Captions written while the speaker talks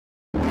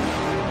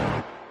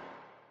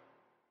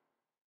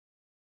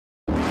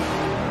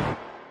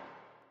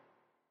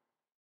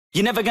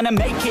You're never gonna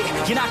make it,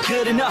 you're not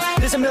good enough.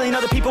 There's a million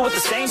other people with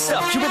the same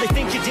stuff. You really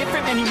think you're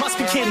different? Man, you must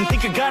be kidding.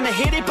 Think you're gonna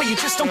hit it, but you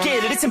just don't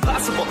get it. It's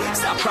impossible, it's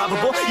not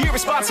probable, you're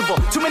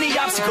irresponsible. Too many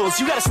obstacles,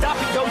 you gotta stop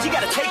it, yo. You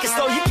gotta take it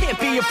slow, you can't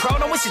be a pro.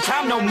 Don't waste your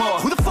time no more.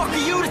 Who the fuck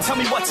are you to tell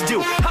me what to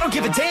do? I don't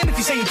give a damn if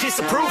you say you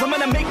disapprove. I'm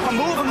gonna make my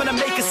move, I'm gonna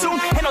make it soon.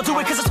 And I'll do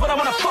it cause it's what I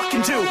wanna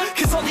fucking do.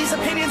 Cause all these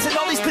opinions and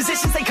all these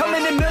positions, they come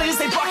in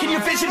millions, they blocking your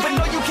vision. But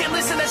no, you can't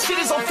listen, that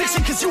shit is all fiction.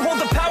 Cause you hold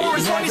the power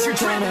as long as you're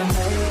dreaming.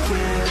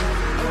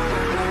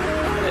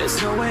 There's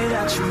no way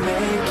that you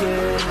make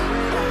it.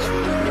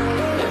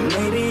 And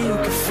maybe you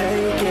could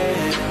fake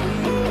it,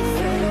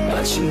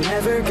 but you're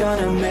never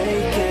gonna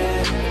make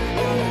it.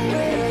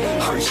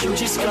 Are you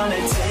just gonna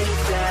take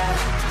that?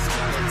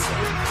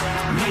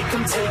 Make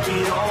them take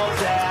it all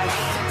back.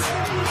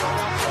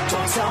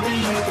 Don't tell me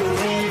you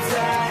believe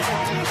that.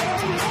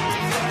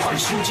 Are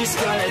you just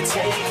gonna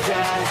take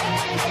that?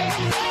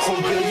 Or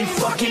will you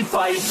fucking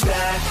fight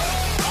back?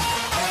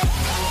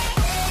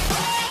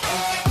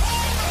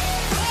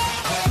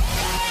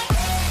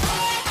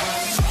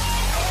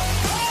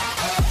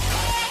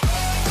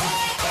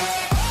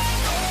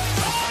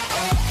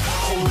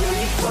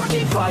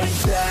 Fight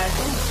back.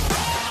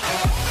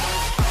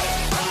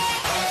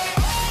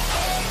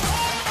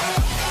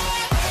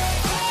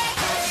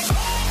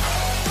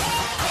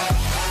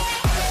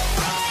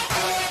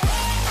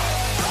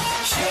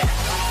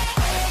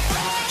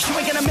 You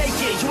ain't gonna make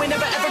it, you ain't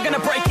never ever gonna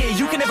break it.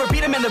 You can never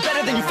beat them and they're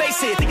better than you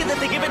face it. Thinking that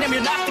they're giving them,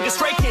 you're not, think a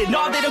straight kid.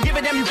 No, they don't give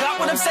a damn, you got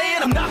what I'm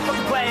saying? I'm not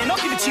fucking playing, I'll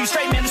give it to you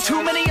straight, man. There's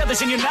too many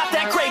others and you're not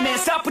that great, man.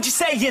 Stop what you're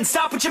saying,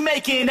 stop what you're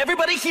making.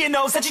 Everybody here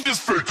knows that you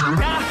just faking.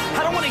 Nah,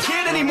 I don't wanna hear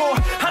it anymore,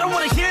 I don't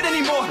wanna hear it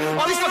anymore.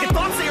 All these fucking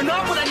thoughts, they are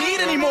not what I need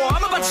anymore.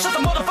 I'm about to shut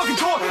the motherfucking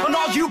door on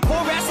all you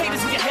poor ass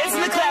haters with your heads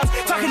in the clouds,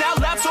 talking out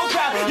loud so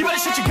proud. You better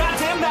shut your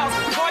goddamn mouth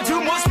before I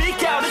do more, speak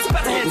out. It's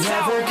about to head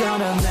south. You're never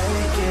gonna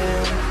make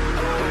it.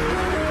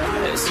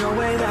 There's no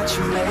way that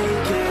you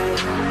make it.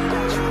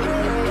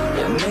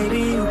 And maybe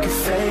you could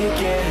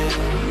fake it,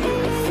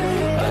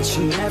 but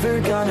you're never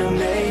gonna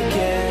make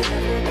it.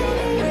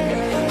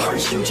 Are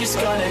you just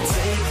gonna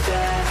take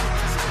that?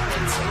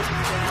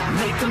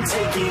 Make them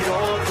take it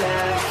all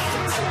back.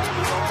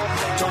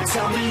 Don't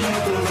tell me you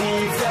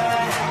believe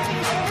that.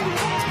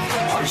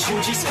 Are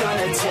you just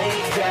gonna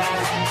take that?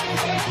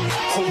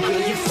 Or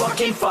will you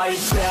fucking fight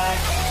back?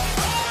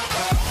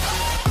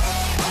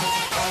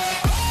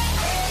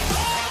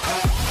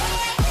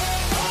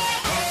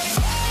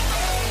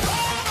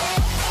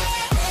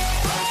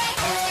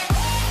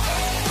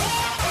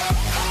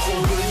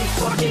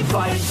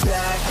 Fight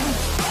back.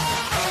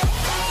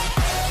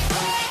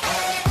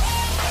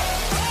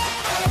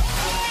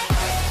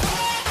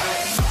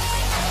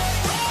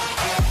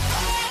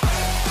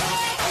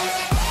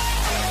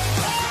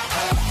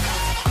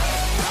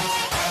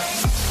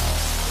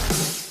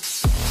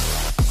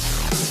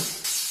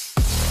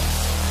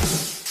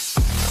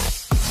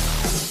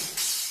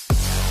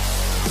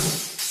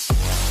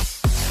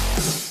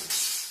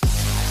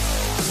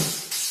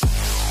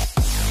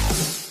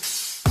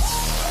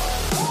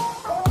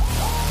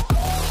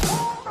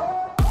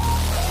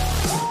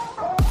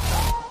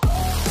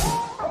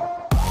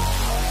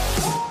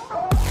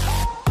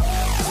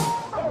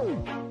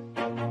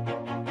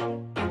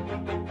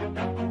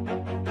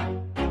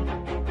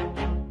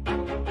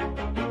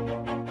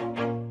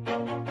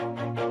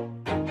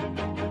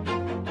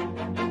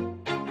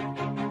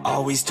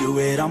 Always do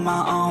it on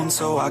my own,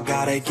 so I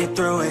gotta get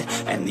through it.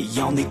 And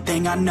the only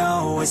thing I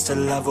know is to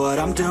love what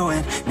I'm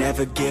doing.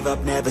 Never give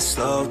up, never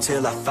slow,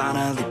 till I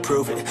finally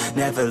prove it.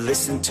 Never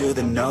listen to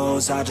the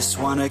no's, I just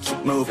wanna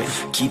keep moving.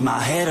 Keep my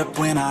head up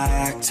when I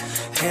act,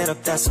 head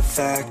up, that's a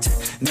fact.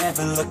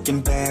 Never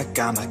looking back,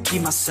 I'ma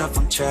keep myself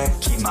on track.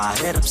 Keep my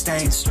head up,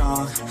 staying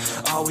strong,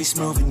 always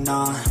moving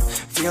on.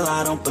 Feel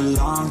I don't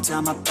belong,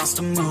 tell my thoughts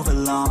to move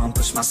along.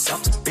 Push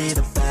myself to be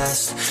the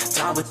best,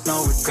 die with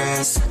no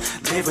regrets.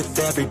 Live with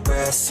every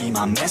breath, see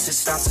my message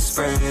start to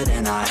spread.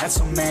 And I had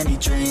so many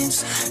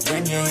dreams,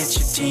 then you hit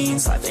your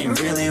teens. Life ain't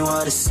really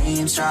what it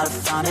seems, try to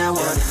find out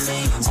what it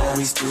means.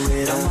 Always do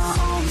it on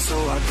my own, so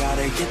I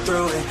gotta get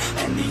through it.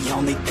 And the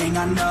only thing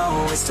I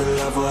know is to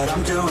love what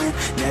I'm doing.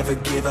 Never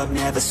give up,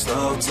 never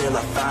slow, till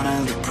I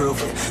finally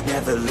prove it.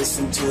 Never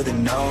listen to the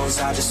no's,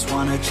 I just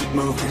wanna keep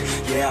moving.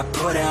 Yeah, I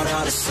put out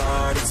all this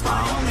art, it's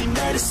my only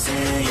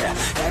medicine. Yeah,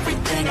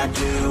 everything I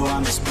do,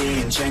 I'm just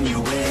being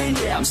genuine.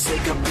 Yeah, I'm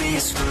sick of being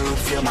screwed,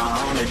 feel my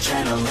own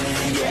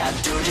adrenaline. Yeah, I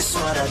do just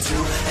what I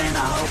do, and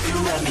I hope you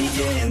let me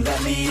in,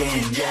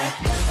 yeah.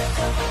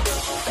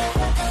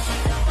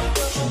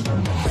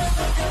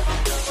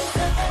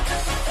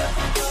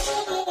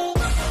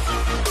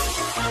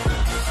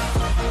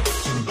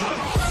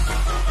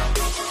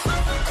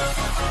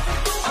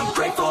 I'm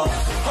grateful,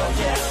 oh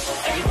yeah,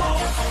 able,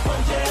 oh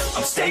yeah,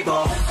 I'm stable,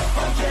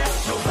 oh yeah,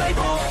 no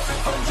label,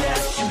 oh yeah,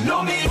 you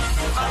know me,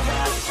 I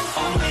have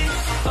only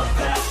a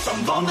path.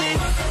 I'm lonely,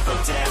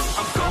 but damn,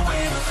 I'm going to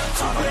win.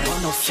 I don't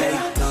want no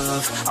fake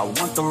love, I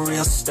want the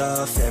real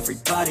stuff.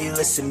 Everybody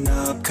listen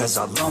up, cause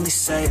I'll only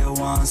say it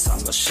once. I'm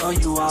gonna show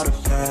you all the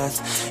path,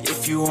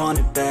 if you want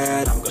it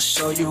bad. I'm gonna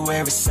show you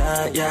where it's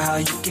at, yeah, how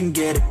you can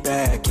get it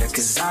back. Yeah,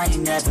 cause I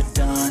ain't never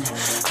done,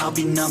 I'll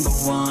be number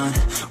one.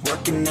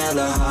 Working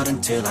hella hard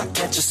until I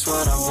get just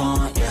what I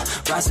want, yeah.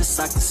 Rises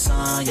like the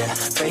sun, yeah,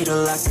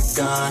 fatal like a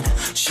gun.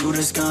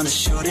 Shooter's gonna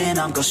shoot and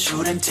I'm gonna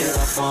shoot until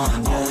I fall,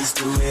 yeah. Always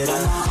do it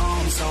on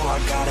my own, so I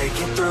gotta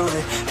get through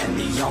it. And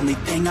the only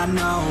thing I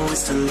know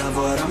is to love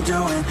what I'm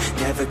doing.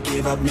 Never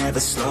give up, never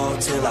slow,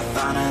 till I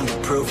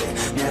finally prove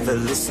it. Never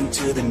listen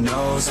to the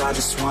no's, I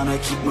just wanna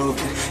keep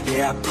moving.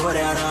 Yeah, I put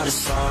out all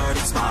this art,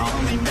 it's my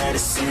only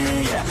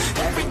medicine, yeah.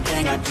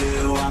 Everything I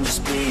do, I'm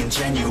just being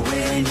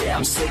genuine, yeah.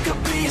 I'm sick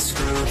of being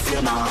screwed,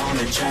 feel my own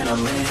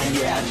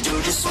adrenaline, yeah. I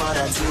do just what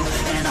I do,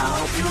 and I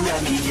hope you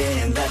let me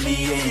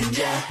in,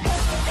 yeah.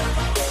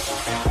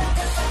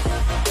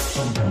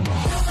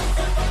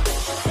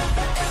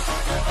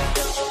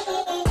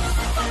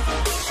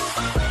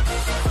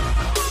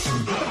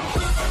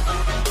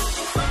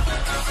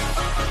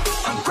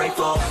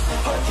 Grateful, oh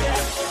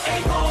yeah,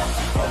 able,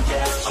 oh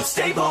yeah, I'm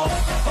stable,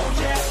 oh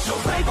yeah, no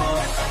label,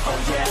 oh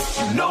yeah,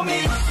 you know me,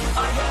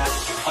 I have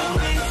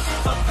only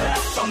a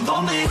path, I'm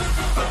lonely,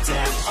 but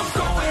damn, I'm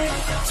going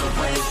to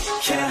win,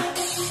 yeah.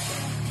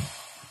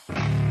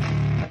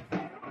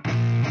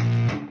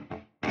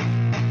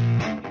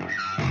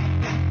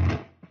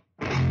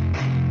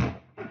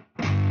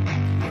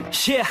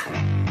 Yeah,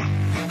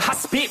 I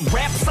spit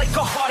raps like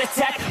a heart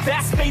attack,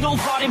 fast fatal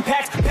heart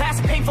impacts,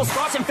 past painful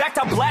scars. In fact,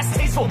 I blast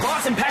tasteful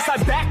bars and pass. I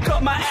back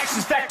up my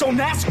actions, fact don't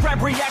ask,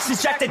 grab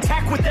reactions, jacked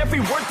attack with every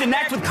word, then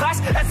act with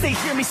class as they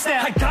hear me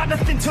snap. I got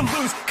nothing to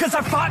lose, cause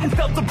I fought and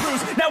felt the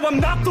bruise. Now I'm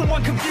not the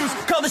one confused,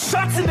 call the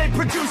shots and they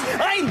produce.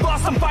 I ain't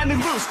lost, I'm finally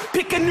loose,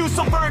 pick a new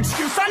silver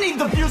excuse. I need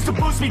the views to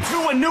boost me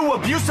to a new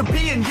abuse of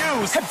being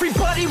used.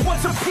 Everybody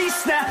wants a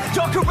piece now,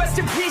 y'all can rest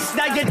in peace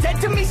now. You're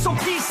dead to me, so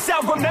peace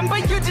out. Remember,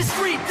 you're just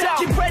freaked out,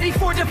 get ready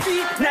for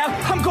defeat now.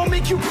 I'm gonna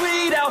make you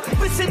bleed out,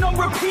 listen on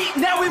repeat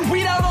now and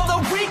weed out all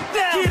the weak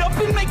now. Get up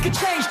and make a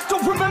change,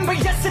 don't remember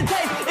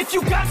yesterday. If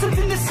you got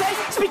something to say,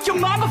 speak your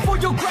mind before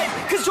your grave,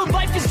 cause your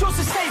life is yours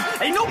to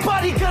save. Ain't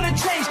nobody gonna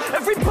change,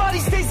 everybody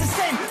stays the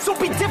same. So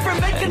be different,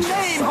 make a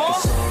name,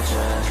 huh?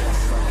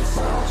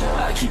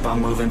 I keep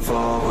on moving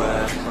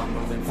forward,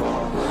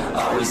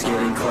 always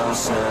getting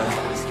closer,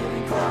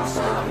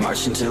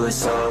 marching till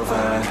it's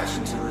over.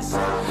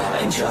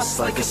 And just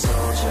like a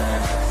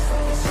soldier,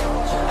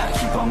 I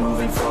keep on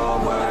moving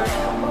forward,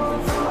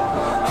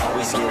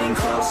 always getting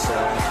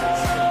closer,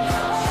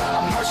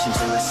 I'm marching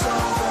till it's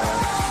over.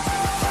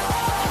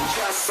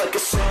 Just like a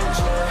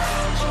soldier,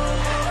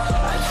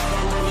 I keep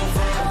on moving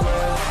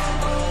forward,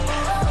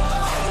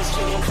 always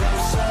getting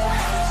closer,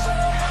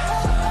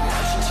 I'm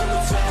marching till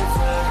it's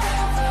over.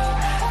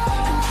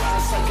 And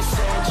just like a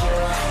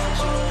soldier,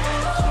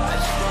 I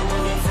keep on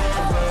moving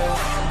forward,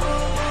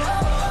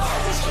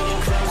 always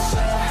getting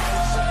closer,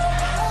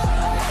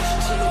 I'm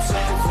marching till it's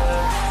over.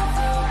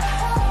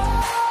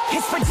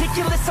 It's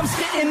ridiculous, I'm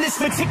spitting this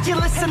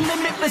meticulous and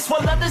limitless,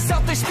 while others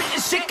out there spitting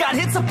shit got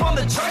hits up on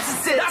the charts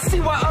and shit. I see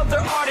why other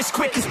artists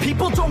quit, cause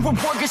people don't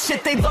reward good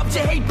shit. They love to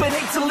hate but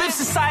hate to live.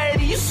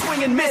 Society, you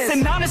swing and miss,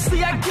 and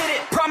honestly I get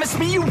it. Promise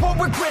me you won't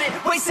regret it,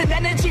 wasting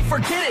energy,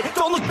 forget it.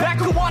 Don't look back,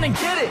 go on and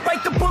get it.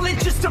 Bite the bullet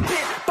just a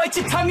bit, bite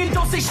your tongue and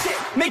don't say shit.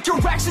 Make your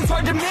actions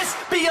hard to miss,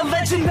 be a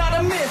legend not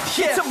a myth,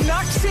 yeah. It's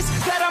obnoxious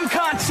that I'm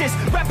conscious,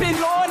 rapping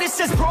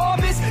honest as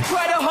promise.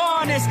 Try to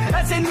harness,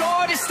 as an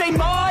artist, stay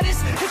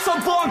modest. It's a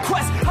long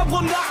quest, I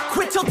will not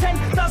quit till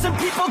 10,000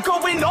 people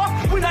going off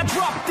when I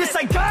drop this.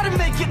 I gotta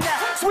make it now,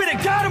 swear to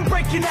God I'm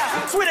breaking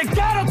out. Swear to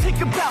God I'll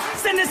take a bow,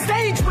 stand the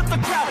stage with the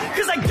crowd,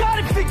 cause I got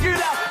it figured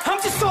out. I'm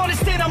just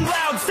honest and I'm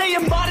loud,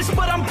 staying modest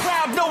but I'm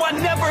proud. No, I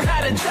never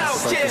had a doubt,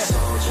 just like yeah. a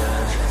soldier,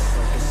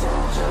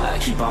 I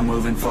keep on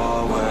moving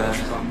forward,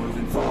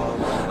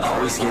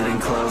 always getting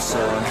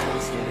closer,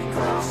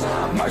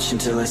 I'm marching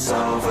till it's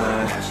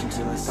over.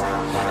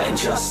 And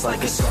just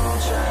like a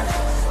soldier,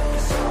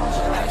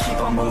 I keep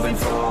on moving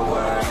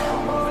forward,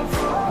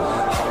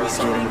 always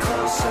getting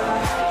closer,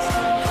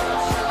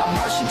 I'm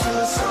marching till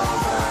it's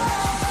over.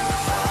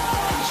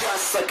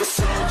 Just like a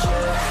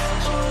soldier,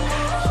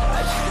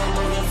 I keep on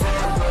moving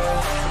forward,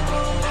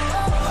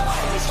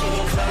 always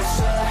getting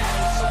closer,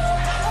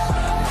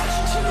 I'm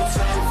marching till it's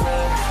over.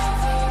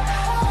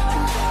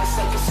 And just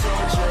like a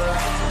soldier,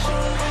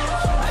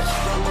 I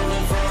keep on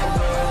moving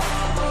forward,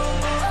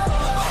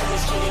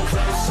 always getting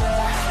closer,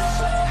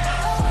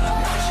 I'm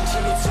marching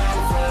till it's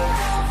over.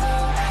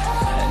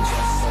 And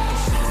just like a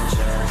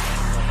soldier,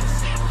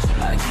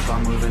 I keep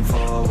on moving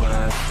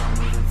forward,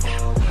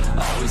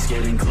 always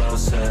getting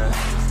closer,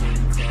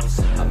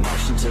 I'm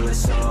marching till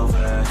it's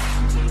over.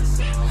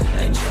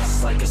 And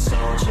just like a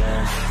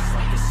soldier,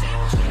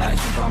 I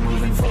keep on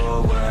moving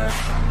forward,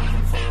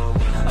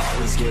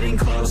 always getting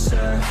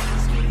closer,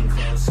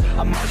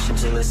 I'm marching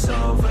till it's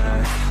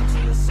over.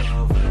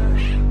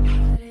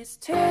 But it's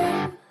too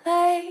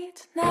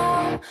late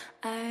now,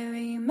 I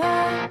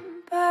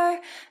remember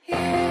you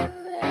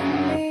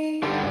and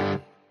me,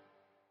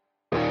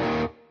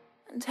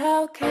 and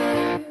how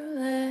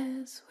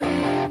careless we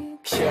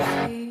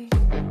could be.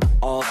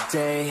 All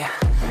day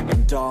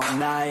and all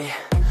night,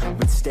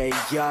 we'd stay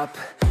up,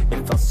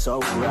 it felt so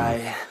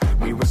right.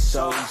 We were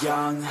so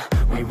young,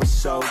 we were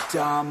so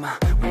dumb.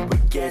 We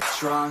would get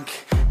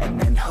drunk and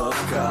then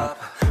hook up.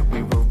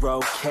 We were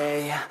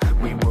okay,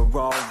 we were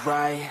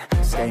alright,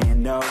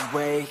 staying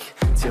awake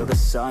till the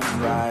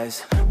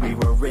sunrise. We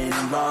were in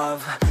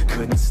love,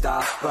 couldn't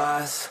stop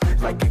us,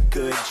 like a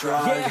good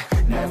drug,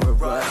 never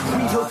run.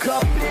 We hook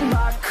up in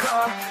my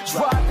car,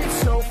 driving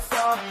so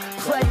far,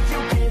 play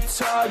your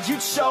guitar,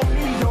 you'd show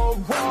me your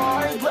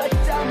art, let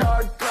down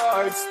our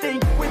guards,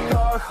 think with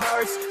our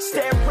hearts,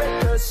 stare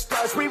at the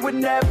stars, we were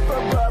never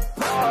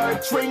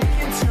apart,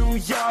 drinking too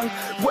young,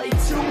 way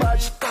too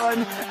much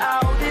fun,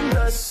 out in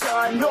the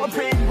sun,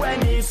 orbit when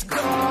it's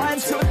gone,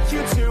 took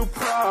you to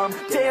prom,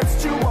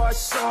 dance to our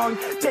song,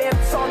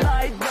 dance all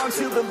night long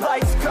till the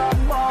lights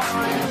come on.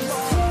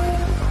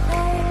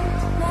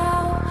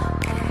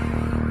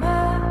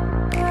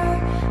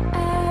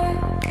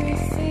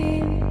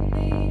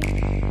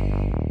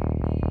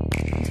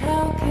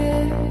 How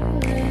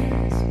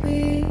careless we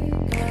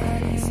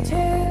got. It's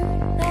too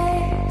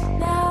late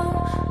now.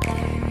 I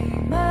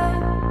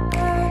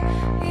remember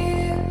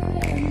you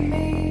and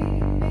me.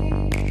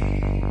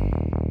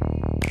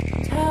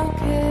 And how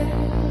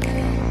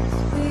careless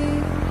we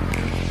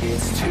got.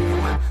 It's too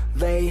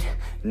late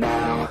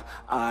now,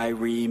 I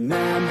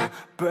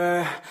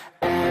remember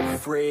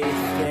everything,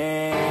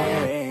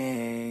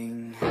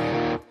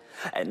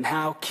 and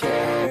how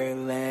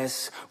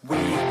careless we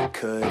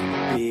could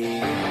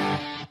be,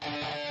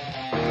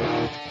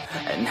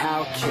 and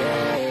how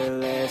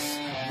careless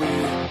we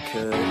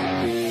could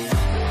be,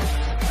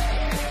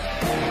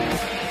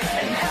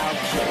 and how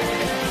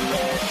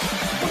careless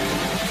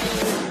we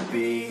could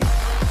be.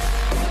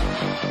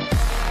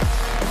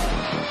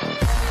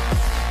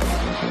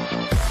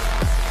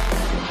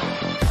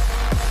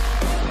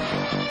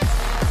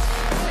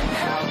 And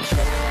how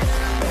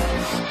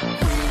careless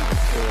we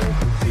could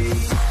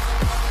be.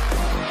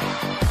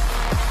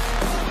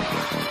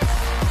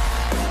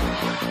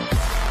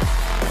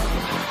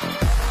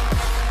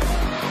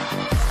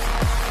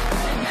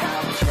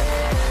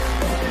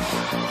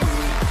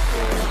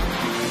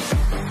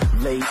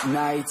 Late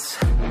nights,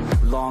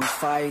 long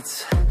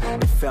fights,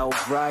 it felt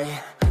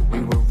right, we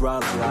were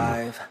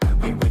alive.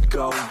 We would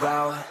go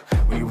out,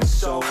 we were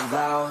so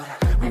loud,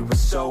 we were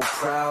so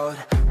proud,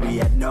 we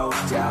had no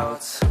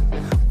doubts.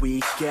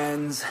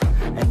 Weekends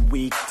and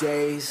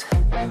weekdays,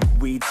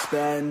 we'd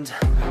spend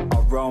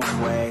our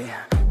own way.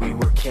 We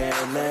were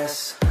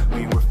careless,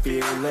 we were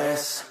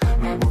fearless,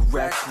 we were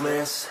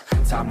reckless,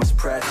 time was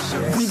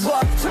precious. We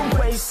loved to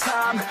waste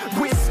time,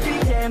 whiskey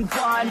and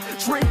wine,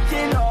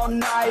 drinking all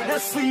night,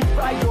 asleep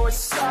by your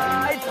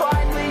side.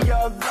 Finally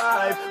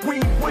alive, we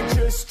would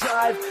just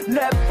drive,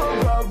 never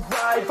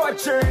arrive. Our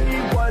journey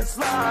was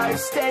life,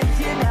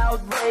 staying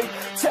out late,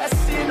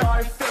 testing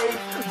our fate,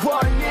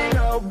 running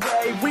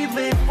away. We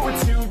live for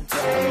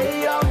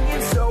today, young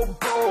and so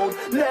bold,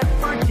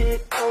 never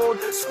get old.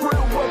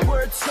 Screw what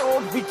we're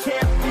told, we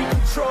can't be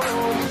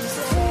controlled.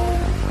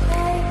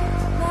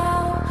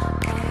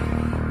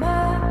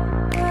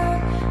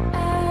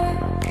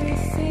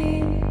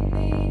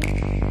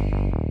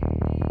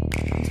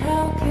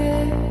 How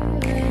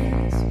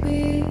careless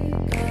we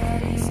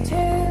got. It's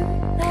too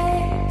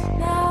late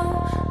now.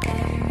 I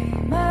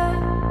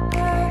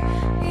remember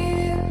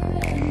you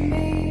and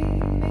me.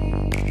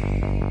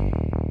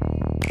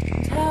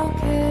 And how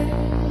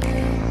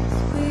careless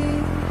we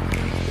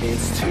got.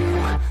 It's too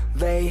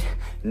late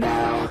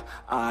now,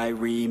 I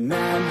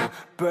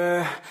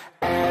remember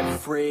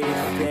everything,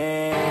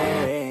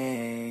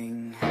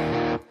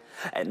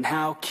 and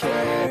how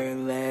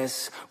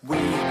careless we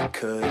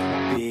could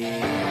be,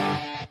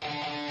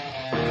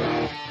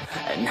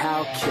 and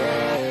how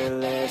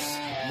careless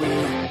we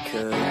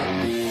could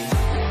be,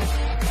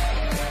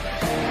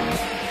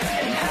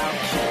 and how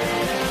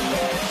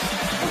careless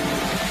we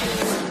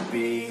could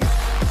be.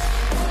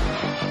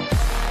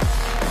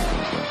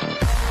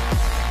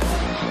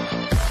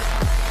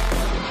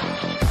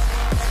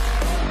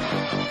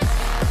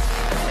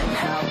 And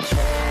how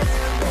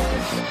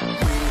careless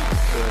we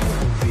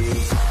could be.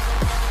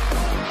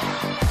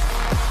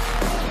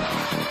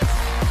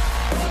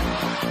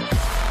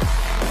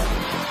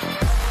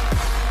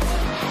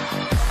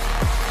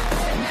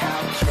 And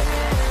how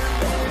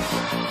careless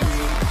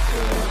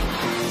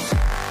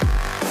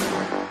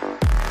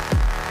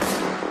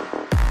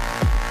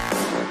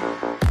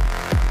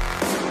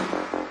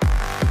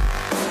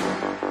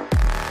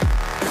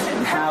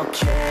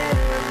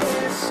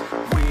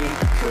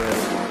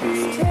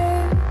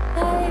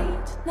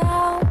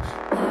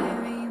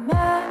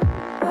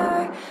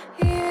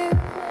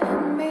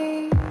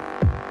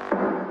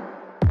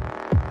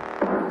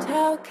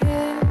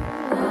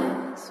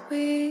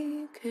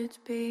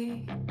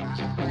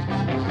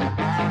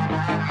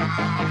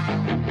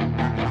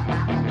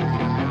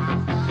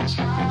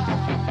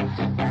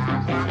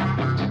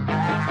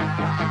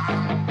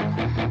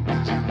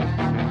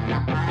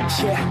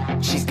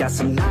She's got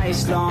some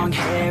nice long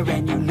hair,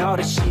 and you know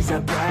that she's a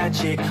bad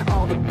chick.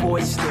 All the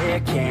boys stare,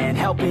 can't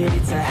help it,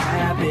 it's a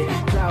habit.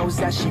 Clothes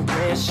that she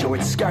wears,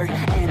 short skirt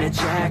and a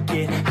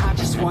jacket. I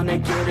just wanna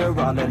get her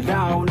all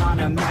alone on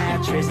a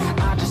mattress.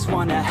 I just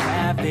wanna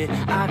have it,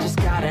 I just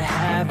gotta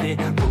have it.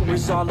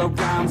 Rumors all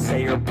around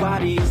say her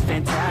body is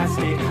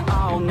fantastic.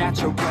 All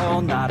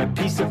natural, not a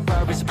piece of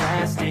fur is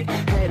plastic.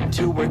 Head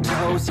to her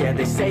toes, yeah,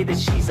 they say that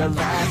she's a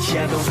latch.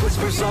 Yeah, those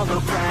whispers all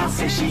around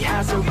say she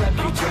has a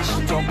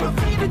reputation. Don't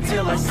believe it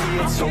till I see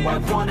it, so I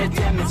want a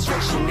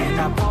demonstration.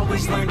 And I've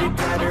always learned it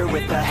better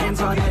with a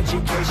hands-on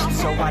education.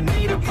 So I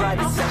need a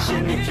private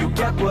session if you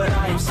get what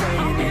I am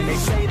saying. And they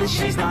say that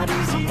she's not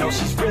easy, no,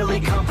 she's really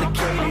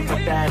complicated.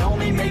 But that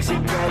only makes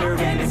it better,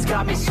 and it's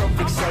got me so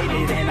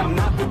fixated. And I'm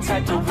not the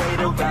type to wait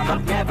around,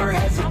 I've never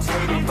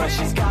hesitated. But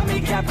she's got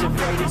me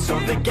captivated, so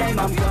the game,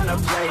 I'm gonna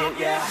play it,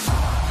 yeah.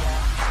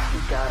 She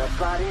got a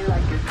body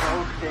like a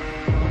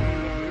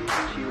coating.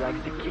 She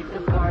likes to keep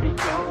the party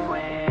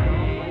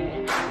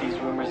going. These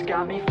rumors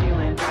got me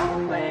feeling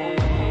lonely.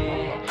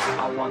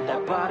 I want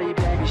that body,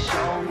 baby,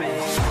 show me.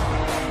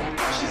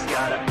 She's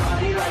got a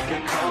body like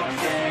a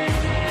coating.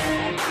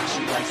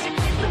 She likes to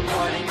keep the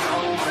party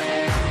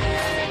going.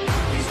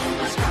 These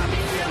rumors got me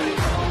feeling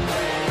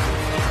lonely.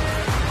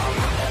 I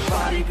want that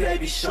body,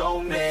 baby,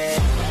 show me.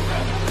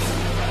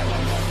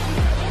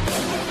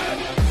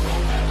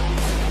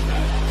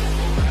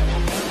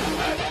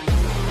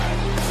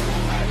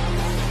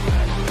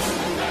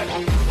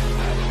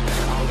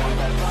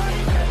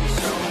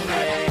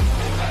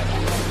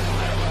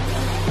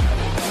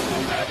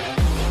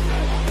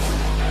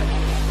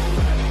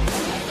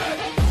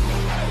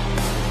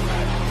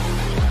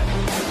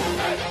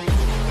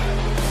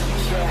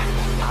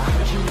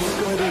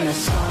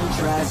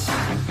 Sundress.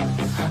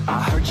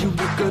 I heard you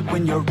look good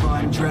when you're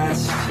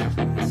undressed.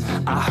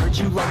 I heard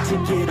you like to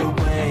get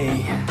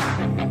away.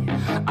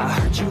 I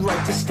heard you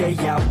like to stay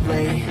out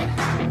late.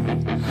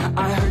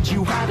 I heard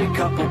you had a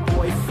couple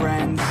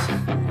boyfriends.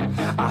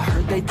 I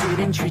heard they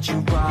didn't treat you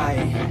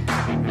right.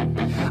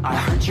 I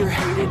heard you're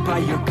hated by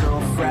your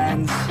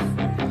girlfriends,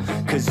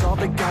 'cause all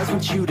the guys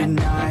want you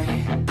tonight.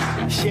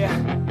 Yeah.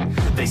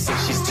 They say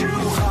she's too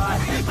hot,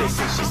 they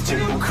say she's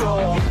too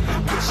cold.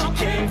 Where she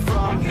came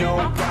from,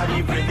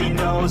 nobody really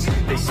knows.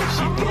 They say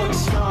she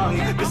looks young,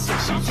 but say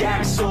she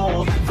acts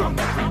old. From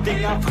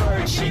everything I've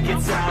heard, she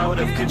gets out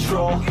of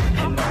control.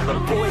 And all the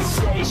boys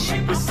say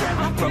she was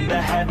sent from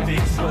the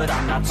heavens, but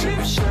I'm not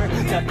too sure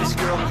that this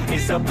girl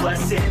is a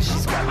blessing.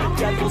 She's got the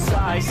devil's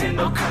eyes, and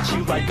they'll cut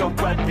you like a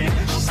weapon.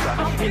 She's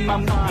stuck in my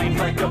mind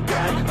like a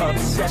bad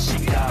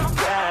obsession. Got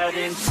bad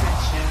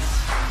intentions.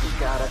 She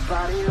got a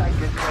body like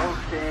a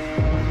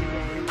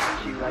coating.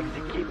 She likes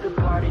to keep the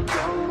party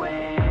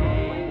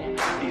going.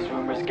 These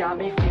rumors got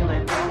me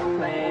feeling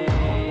lonely.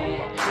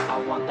 I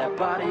want that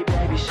body,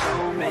 baby,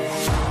 show me.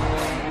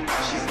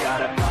 She's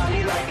got a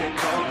body like a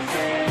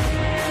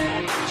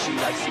coating. She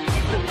likes to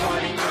keep the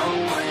party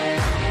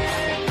going.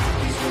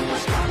 These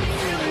rumors got me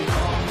feeling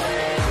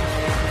lonely.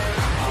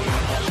 I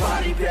want that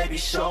body, baby,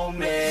 show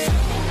me.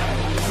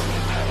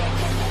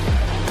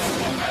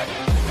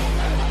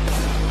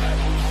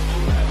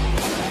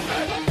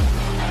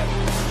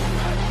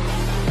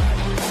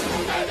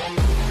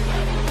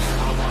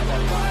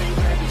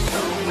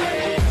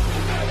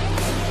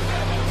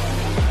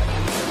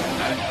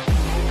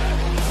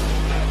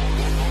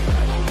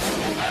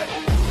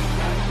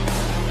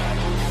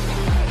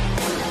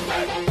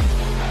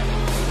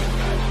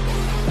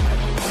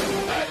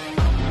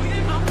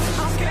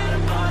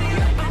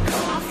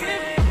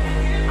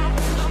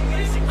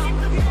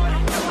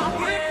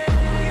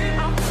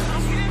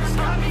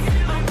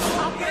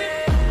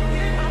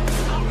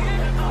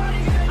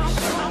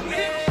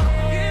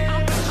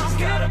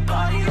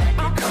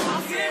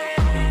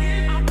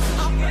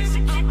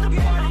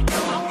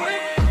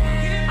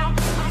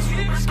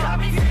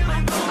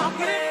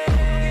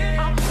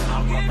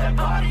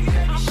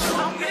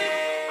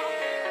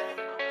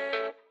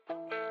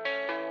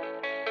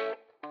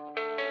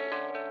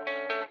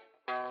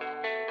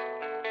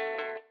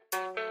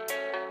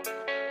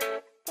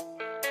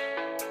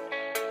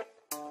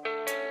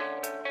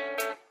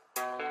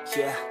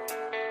 Yeah,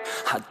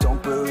 I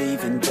don't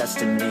believe in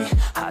destiny,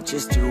 I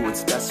just do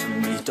what's best for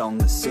me. Don't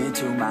listen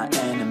to my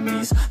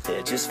enemies,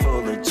 they're just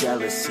full of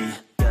jealousy.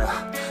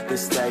 Yeah,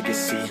 this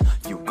legacy,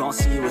 you gon'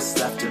 see what's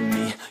left of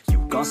me. You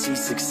gon' see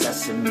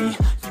success in me,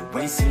 you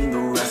ain't seen the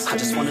rest of me. I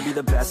just wanna be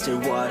the best at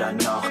what I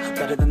know,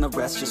 better than the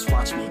rest, just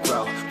watch me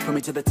grow. Put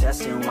me to the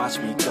test and watch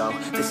me go.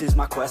 This is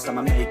my quest,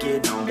 I'ma make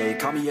it known. They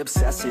call me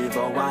obsessive,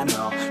 oh I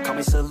know. Call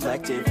me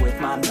selective with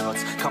my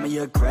notes, call me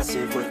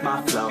aggressive with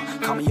my flow.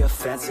 Call me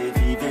offensive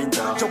even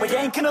though Joe, I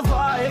ain't gonna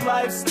lie,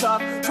 life's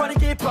tough. Try to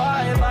get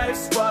by,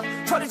 life's rough.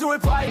 Try to do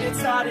it right,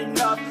 it's not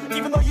enough.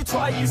 Even though you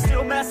try, you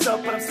still mess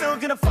up. But I'm still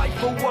gonna fight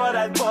for what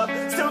I love.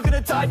 Still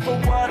gonna die for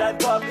what I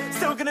love.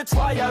 Still gonna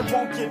try, I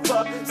won't give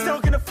up. Still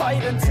gonna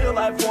fight until till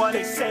I've won.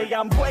 They say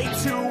I'm way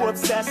too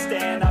obsessed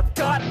and I've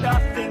got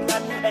nothing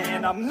left,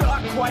 and I'm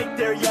not quite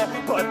there yet,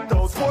 but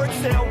those words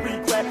they'll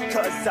regret,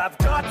 cause I've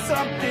got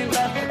something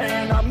left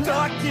and I'm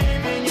not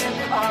giving in.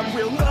 I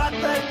will not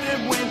let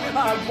them win,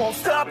 I won't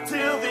stop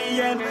till the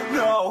end,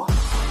 no.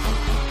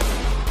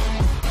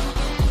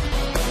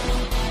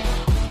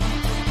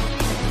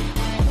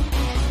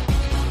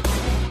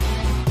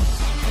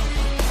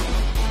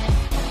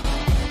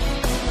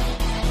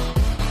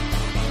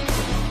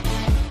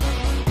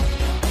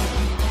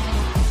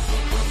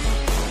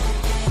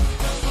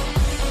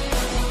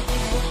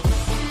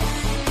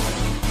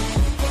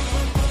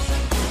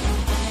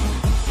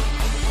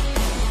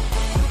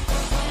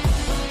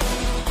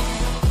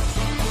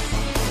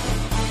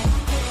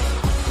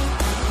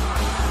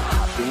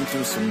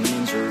 Through some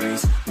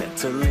injuries,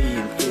 mentally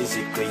and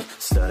physically,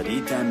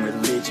 studied them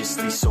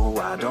religiously so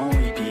I don't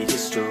repeat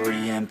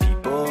history. And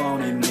people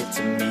won't admit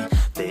to me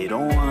they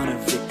don't want a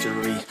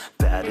victory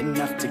bad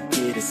enough to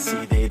get a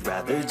C, they'd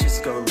rather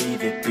just go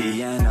leave it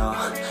be. And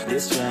oh,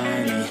 this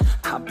journey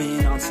I've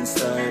been on since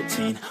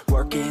 13,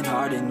 working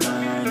hard and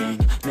learning,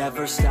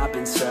 never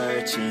stopping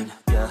searching.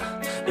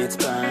 Yeah, it's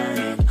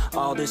burning,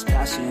 all this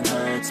passion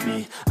hurts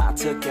me. I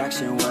took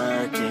action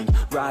working,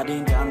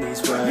 writing down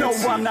these words. No,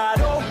 I'm not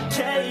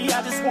okay,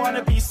 I just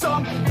wanna be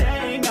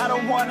something. I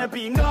don't wanna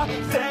be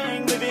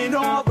nothing, living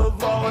all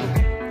alone.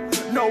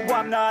 No,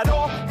 I'm not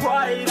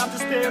alright, I'm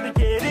just barely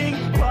getting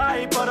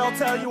by, but I'll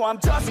tell you I'm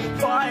just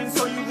fine,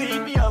 so you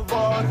leave me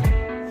alone.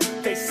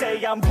 They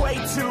say I'm way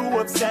too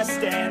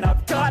obsessed and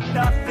I've got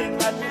nothing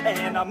left,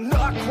 and I'm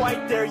not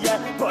quite there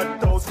yet,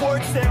 but those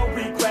words they'll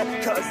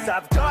regret, cause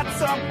I've got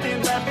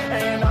something left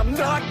and I'm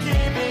not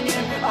giving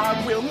in.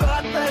 I will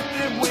not let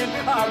them win,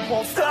 I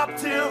won't stop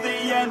till the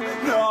end,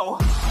 no.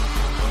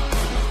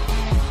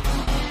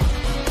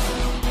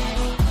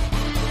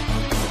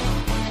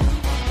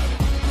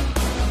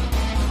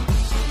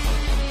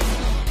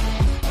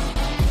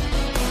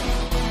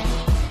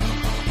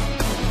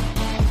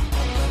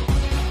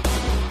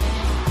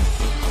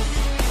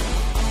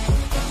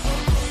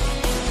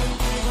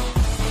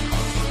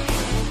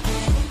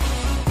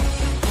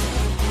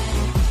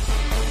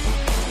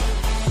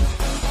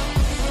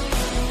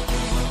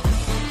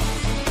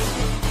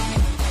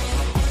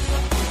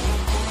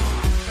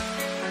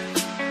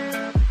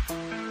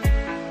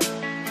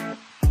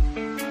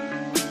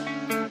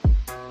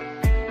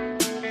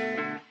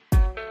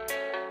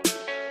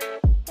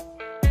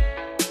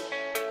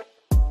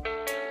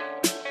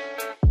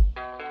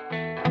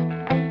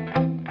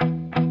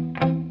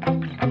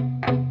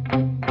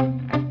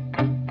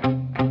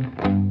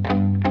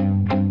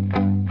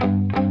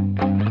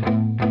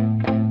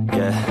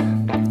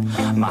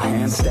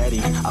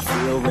 I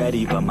feel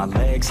ready, but my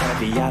legs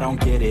heavy, I don't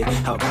get it.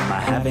 How come I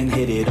haven't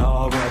hit it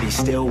already?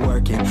 Still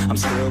working, I'm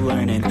still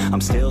learning,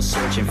 I'm still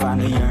searching,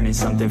 finally earning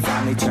something,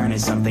 finally turning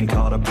something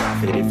called a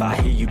profit. If I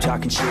hear you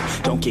talking shit,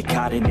 don't get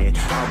caught in it.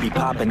 I'll be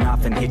popping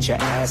off and hit your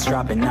ass,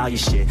 dropping all your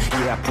shit.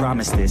 Yeah, I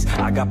promise this,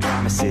 I got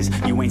promises,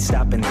 you ain't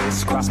stopping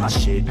this. Cross my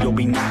shit, you'll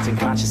be knocked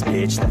unconscious,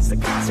 bitch. That's the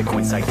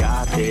consequence, I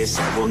got this,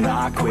 I will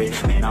not quit.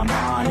 Man, I'm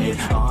on it,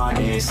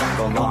 honest, I'm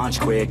gonna launch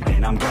quick,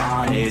 then I'm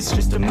gone. It's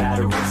just a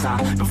matter of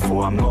time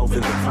before I'm over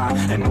the climb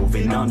and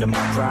moving under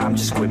my prime.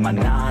 Just quit my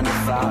 9 to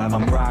 5,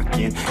 I'm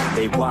rocking,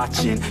 they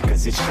watching,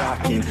 cause it's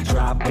shocking.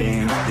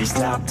 Dropping all these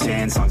top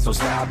 10 songs, so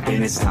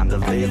stopping. It's time to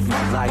live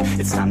my life,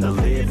 it's time to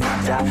live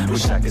my die.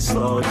 Wish I could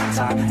slow down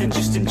time and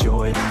just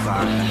enjoy the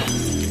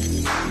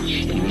vibe.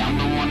 And I'm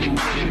the one to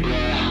get it, bro.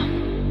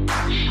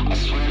 I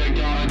swear to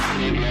God I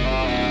get it,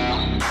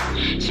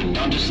 bro. So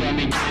don't just let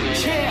me get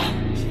it.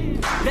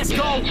 Yeah, let's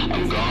go.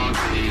 I'm gonna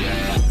get it,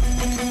 yeah.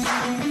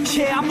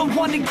 Yeah, I'm the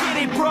one to get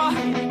it, bro.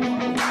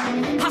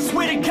 I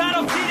swear to God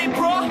I'll get it,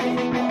 bro.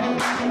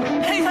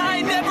 Hey, I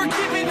ain't never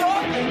giving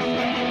up.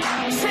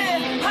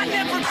 Yeah, I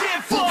never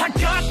give up. I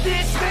got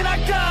this, man, I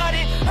got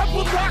it. I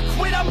will not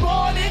quit, I'm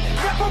on it.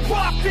 Never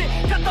rock it.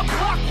 Got the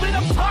block lit,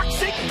 I'm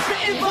toxic.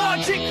 Spitting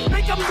logic,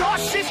 make them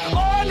nauseous.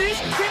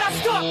 Honest, can I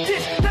stop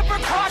this? Never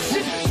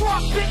cautious,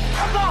 drop it.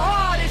 I'm the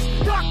hardest.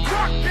 Knock,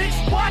 knock, bitch,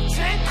 watch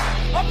it.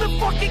 I'm the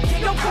fucking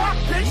king of rock,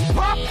 bitch.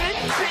 Poppin',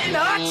 spitting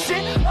hot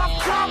shit. I'm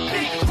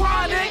dropping,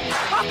 chronic.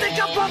 I think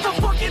I'm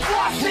motherfucking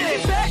lost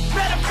it. Back,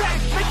 matter of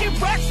fact, making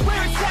racks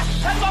where it's at.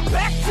 Have my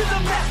back to the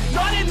map,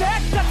 not an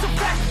act, that's a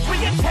fact. We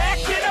attack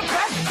in a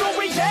back, don't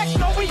react,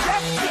 no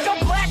react. Think I'm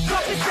black,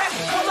 off his back.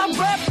 While I'm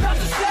rap, not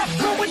the snap,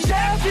 going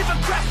down, give a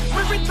crap.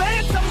 We're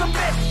advanced, I'm the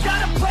man.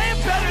 Got a plan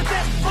better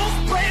than most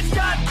brands.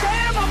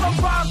 Goddamn, I'm a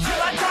bomb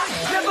till I die.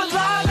 Never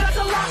lie, that's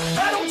a lie.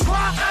 I don't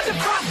try, I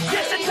defy.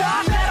 Yes and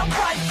die, that I'm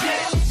right,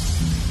 yeah.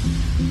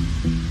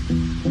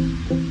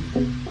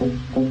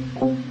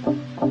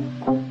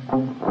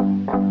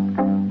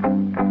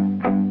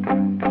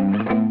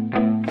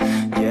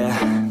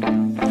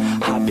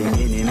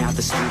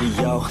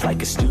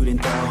 Like a studio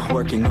student though,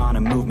 working on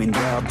a movement,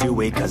 yeah, I'll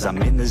do it cause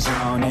I'm in the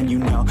zone. And you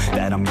know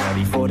that I'm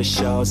ready for the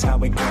shows, how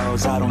it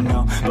goes, I don't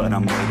know, but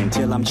I'm waiting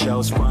till I'm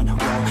chose. Front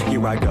row,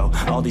 here I go,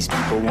 all these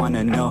people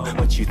wanna know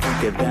what you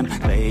think of them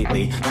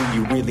lately. Do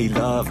you really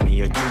love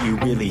me, or do you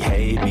really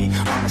hate me?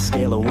 On a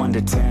scale of 1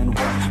 to 10,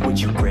 what would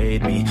you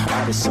grade me?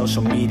 All this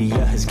social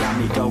media has got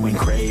me going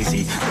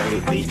crazy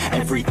lately.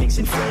 Everything's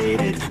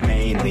inflated,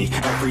 mainly,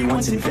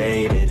 everyone's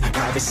invaded.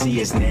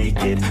 Privacy is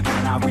naked,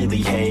 man, I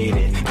really hate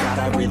it. God,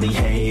 I really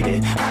hate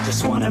it. I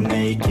just wanna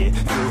make it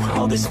through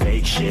all this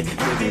fake shit.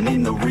 Living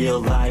in the real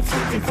life,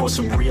 living for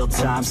some real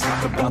times.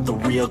 Talk about the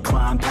real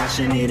climb,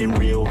 passionate in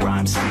real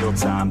rhymes. Steal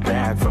time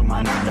back from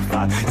my 9 to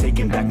 5,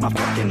 taking back my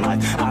fucking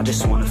life. I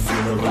just wanna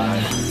feel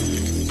alive.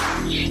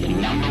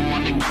 And I'm the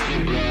one to get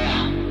it, bro.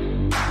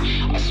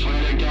 I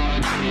swear to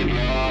God, I get it,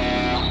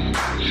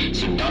 bro.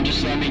 So don't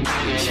just let me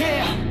get it.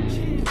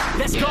 Yeah,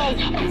 let's go.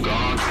 I'm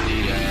gonna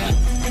get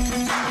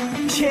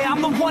it. Yeah,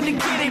 I'm the one to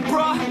get it,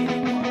 bro.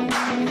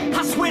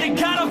 I swear to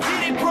God, I'll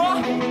get it, bro.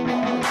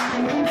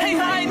 Hey,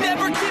 I ain't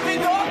never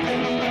giving up.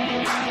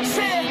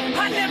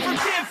 Yeah, I never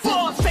give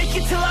up. Fake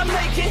it till I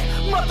make it.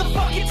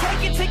 Motherfucking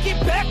take it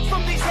back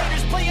from these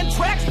haters. Playing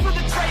tracks for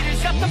the traitors.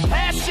 Got the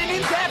passion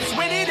in depths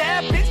when it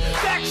happens.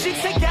 Factions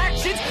take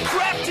actions,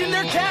 drafting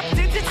their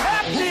captains. It's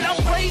happening. I'm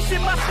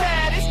raising my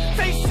status,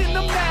 facing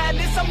the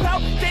madness. I'm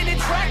out gaining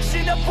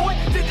traction, avoid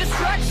the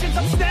distractions.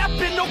 I'm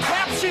snapping, no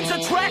captions,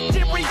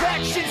 attracting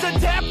reactions,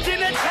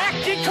 adapting,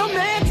 attacking,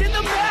 commanding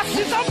the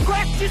masses. I'm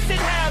practicing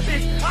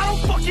habits, I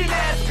don't fucking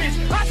ask this,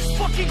 I just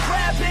fucking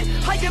grab it.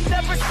 I am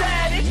never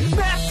static,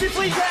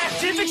 massively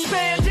active,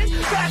 expanding,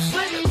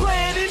 backslid,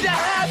 playing into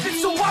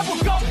habits. So I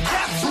will go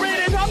capture it,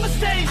 and I'ma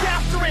stay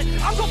after it.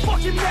 I'm gonna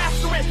fucking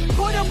master it,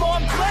 put them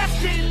on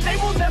blast it. They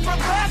will never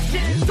last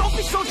it, don't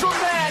be so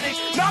dramatic.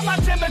 Not my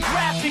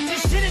demographic,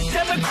 this shit is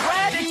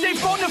democratic. They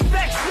phone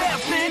effects, yeah,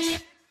 bitch.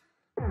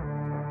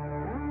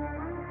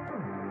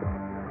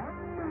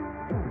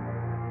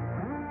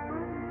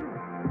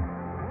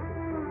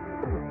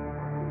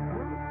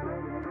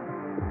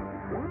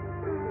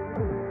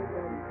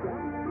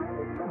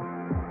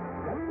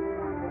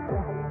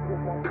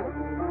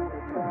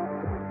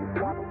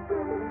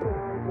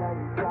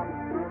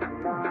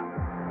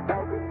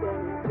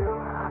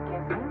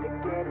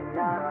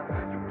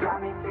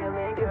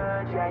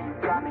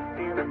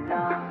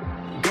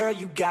 Girl,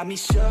 you got me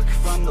shook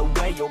from the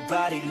way your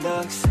body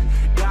looks.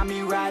 Got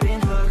me riding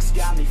hooks,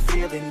 got me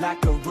feeling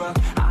like a rook.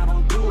 I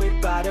don't do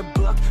it by the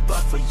book,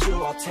 but for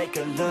you I'll take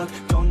a look.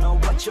 Don't know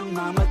what your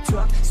mama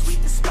took, sweet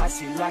and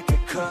spicy like a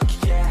cook,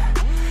 yeah.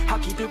 I'll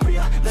keep it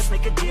real, let's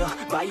make a deal.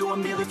 Buy you a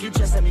meal if you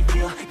just let me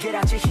feel. Get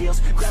out your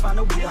heels, grab on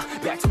the wheel.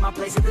 Back to my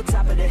place at the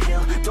top of the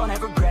hill. Don't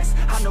have regrets,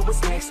 I know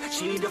what's next.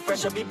 She need a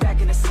fresh, I'll be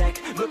back in a sec.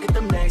 Look at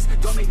them legs,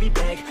 don't make me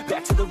beg.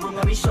 Back to the room,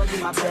 let me show you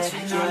my bed.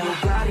 Touching on your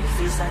body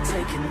feels like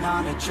taking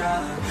on a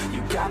drug.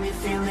 You got me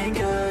feeling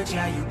good,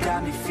 yeah, you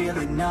got me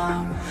feeling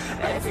numb.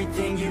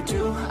 Everything you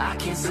do, I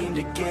can't seem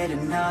to get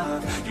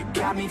enough. You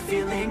got me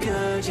feeling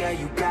good, yeah,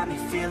 you got me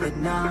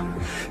feeling numb.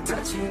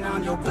 Touching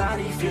on your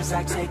body feels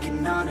like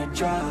taking on a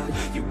drug.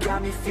 You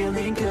got me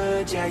feeling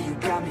good, yeah, you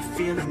got me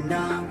feeling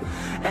numb.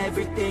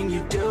 Everything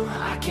you do,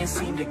 I can't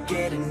seem to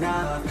get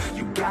enough.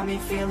 You got me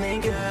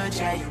feeling good,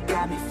 yeah, you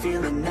got me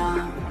feeling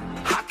numb.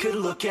 I could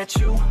look at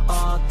you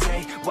all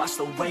day, watch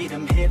the way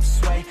them hips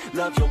sway.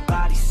 Love your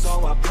body,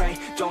 so I pray,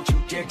 don't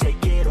you dare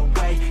take it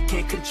away.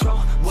 Can't control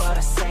what I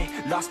say,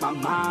 lost my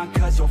mind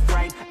cause your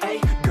frame. Hey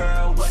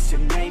girl, what's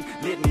your name?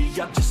 Lit me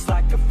up just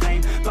like a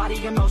flame.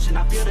 Body in motion,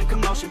 I feel the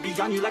commotion,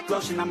 beyond you like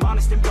lotion. I'm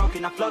honest and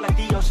broken, I flow like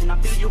the ocean. I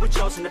feel you were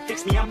chosen to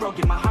fix me, I'm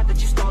broken. My heart that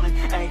you stolen,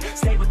 hey.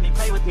 Stay with me,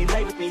 play with me,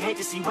 lay with me. Hate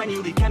to see when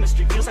you leave,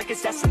 chemistry feels like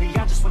it's destiny.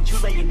 I just want you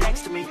laying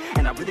next to me,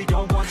 and I really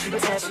don't want you to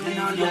test me.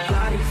 On your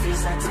body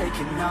feels like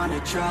taking on a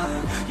drug.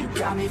 You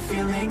got me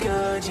feeling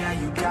good, yeah,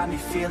 you got me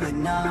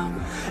feeling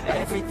numb.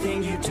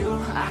 Everything you do,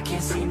 I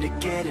can't seem to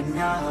get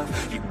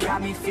enough. You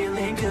got me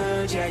feeling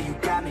good, yeah, you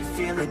got me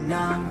feeling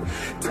numb.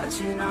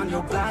 Touching on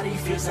your body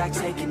feels like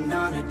taking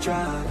on a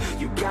drug.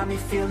 You got me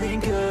feeling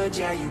good,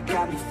 yeah, you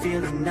got me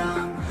feeling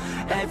numb.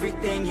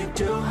 Everything you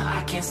do,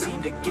 I can't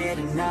seem to get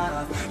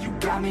enough. You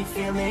got me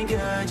feeling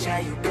good, yeah,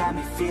 you got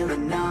me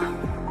feeling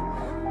numb.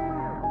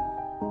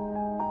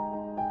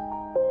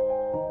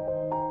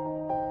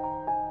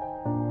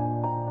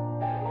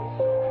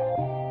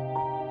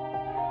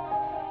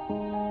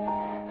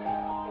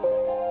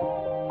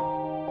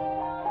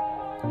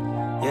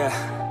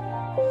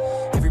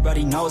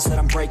 Everybody knows that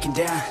I'm breaking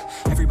down.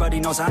 Everybody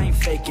knows I ain't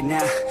faking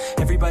now.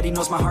 Everybody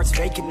knows my heart's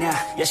vacant now.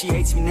 Yeah, she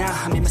hates me now,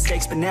 I made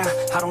mistakes but now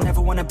I don't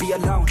ever wanna be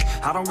alone.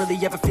 I don't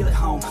really ever feel at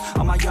home.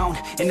 On my own,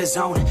 in the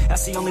zone,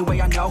 that's the only way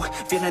I know.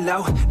 Feeling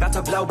low, about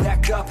to blow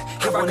back up.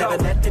 Here I won't ever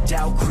let the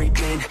doubt creep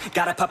in.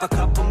 Gotta pop a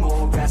couple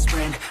more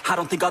aspirin. I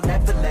don't think I'll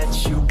ever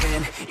let you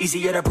in.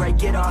 Easier to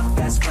break it off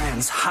best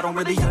friends. I don't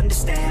really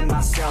understand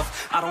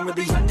myself. I don't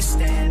really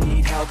understand,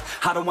 need help.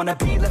 I don't wanna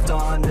be left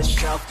on the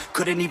shelf.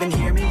 Couldn't even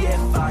hear me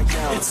if I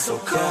yelled. It's so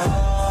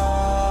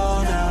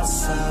cold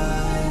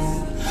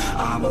outside,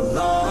 I'm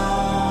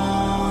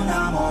alone,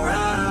 I'm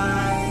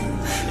alright.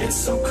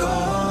 It's so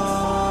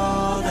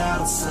cold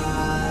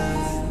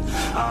outside,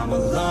 I'm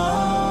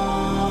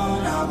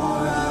alone, I'm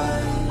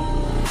alright.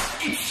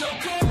 It's so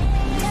cold.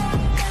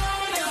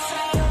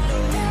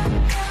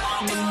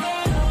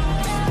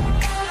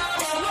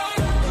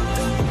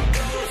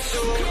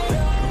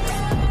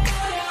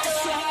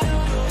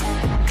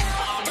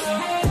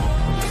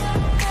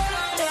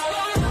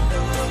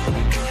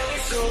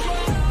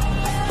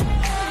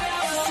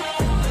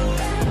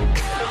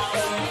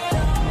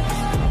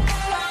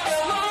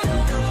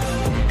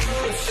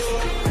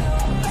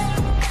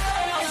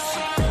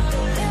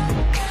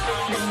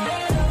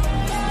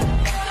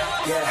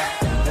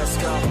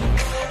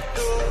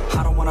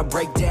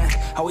 Break down,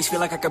 always feel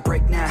like I could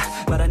break now,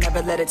 but I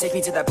never let it take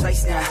me to that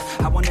place now.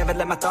 I won't ever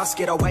let my thoughts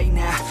get away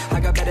now. I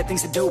got better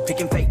things to do,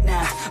 picking fate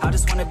now. I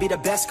just wanna be the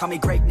best, call me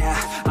great now.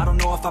 I don't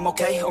know if I'm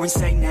okay or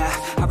insane now.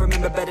 I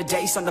remember better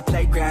days on the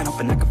playground,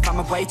 hoping I can find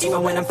my way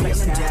even when I'm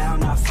feeling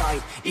down. I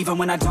fight, even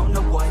when I don't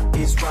know what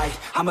is right.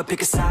 I'ma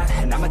pick a side,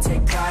 and I'ma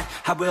take pride.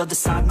 I will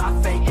decide my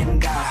fate,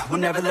 and I will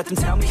never let them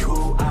tell me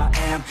who I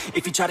am.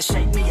 If you try to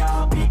shake me,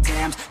 I'll be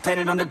damned.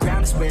 Planet on the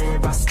ground is where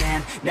I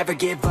stand. Never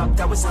give up,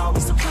 that was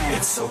always the plan.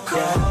 It's so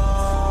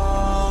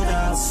cold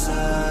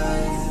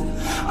outside,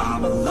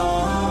 I'm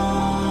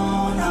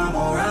alone, I'm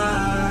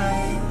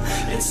alright.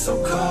 It's so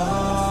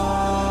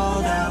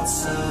cold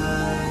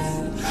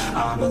outside,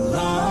 I'm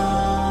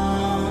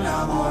alone,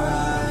 I'm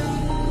alright.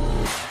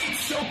 It's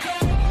so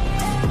cold.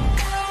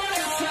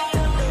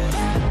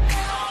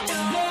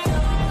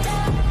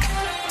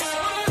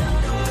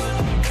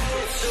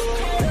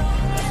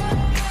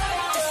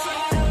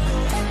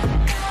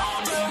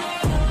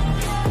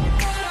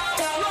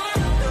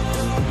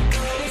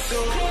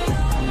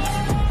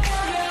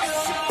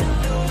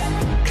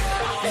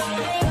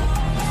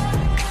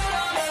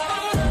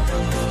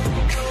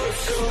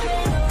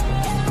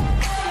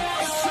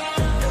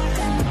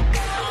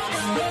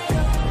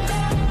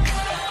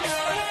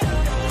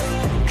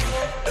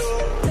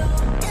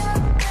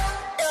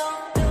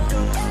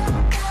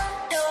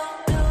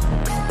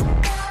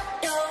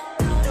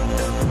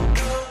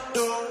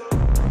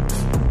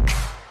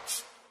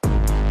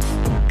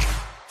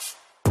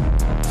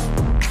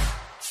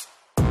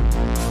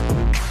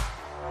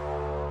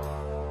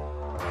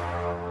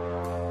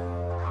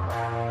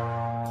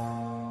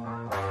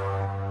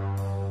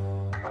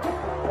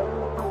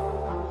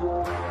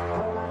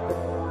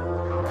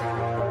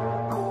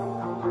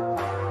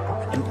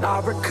 I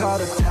recall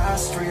the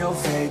past real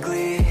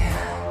vaguely.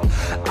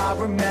 I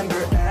remember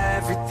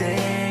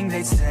everything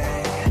they'd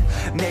say.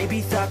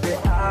 Maybe thought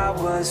that I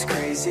was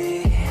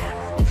crazy,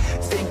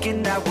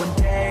 thinking that one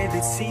day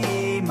they'd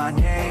see my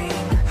name.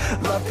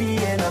 Love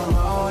being a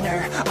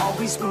loner,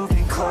 always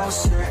moving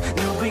closer.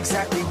 Knew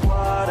exactly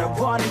what I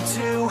wanted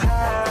to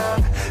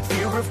have.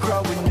 Fear of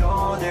growing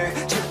older,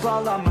 chip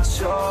all on my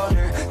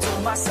shoulder.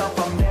 Told myself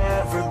I'm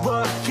never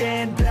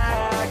looking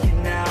back,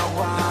 and now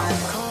I'm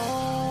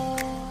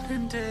cold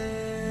and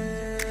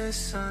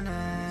dissonant.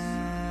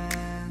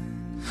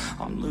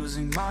 I'm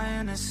losing my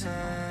innocence,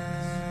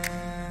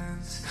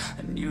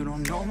 and you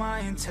don't know my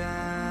intent.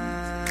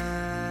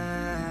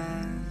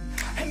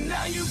 And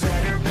now you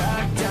better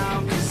back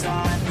down, 'cause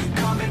I'm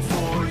coming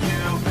for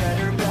you.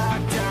 Better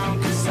back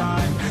down, 'cause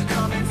I'm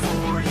coming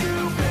for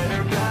you.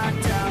 Better back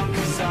down,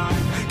 'cause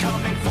I'm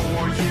coming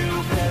for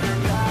you. Better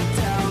back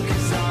down,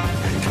 'cause I'm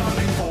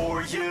coming for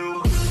you.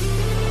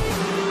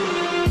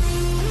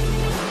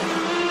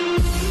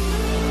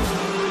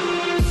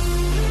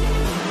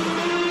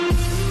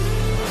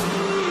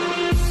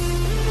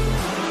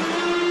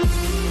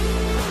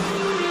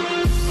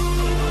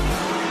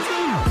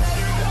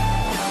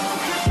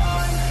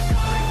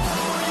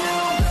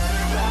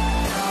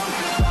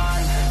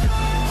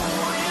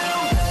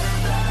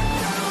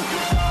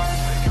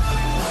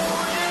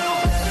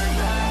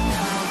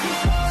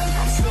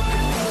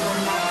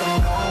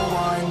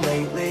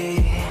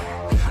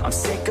 I'm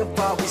sick of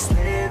always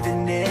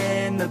living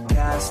in the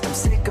past. I'm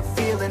sick of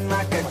feeling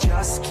like I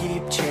just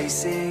keep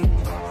chasing,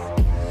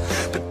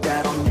 but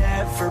that'll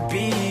never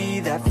be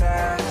that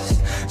fast.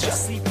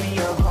 Just leave me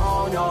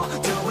alone, I'll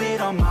do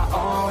it on my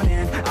own,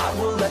 and I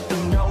will let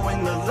them know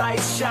when the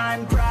lights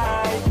shine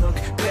bright. Look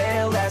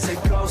pale as a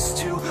ghost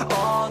to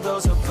all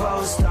those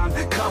opposed. I'm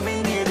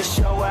coming here to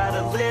show how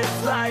to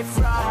live life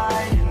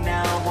right. And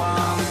now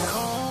I'm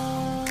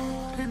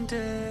cold and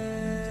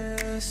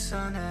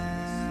dissonant.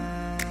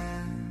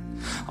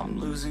 I'm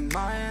losing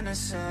my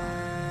innocence,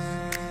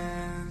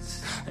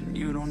 and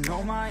you don't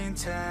know my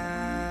intent.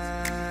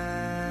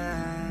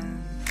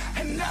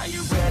 And now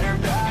you better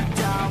back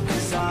down,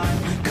 'cause I'm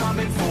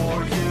coming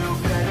for you.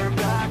 Better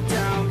back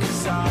down,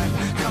 'cause I'm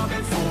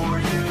coming for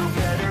you.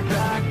 Better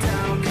back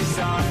down, 'cause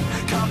I'm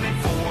coming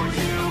for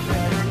you.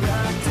 Better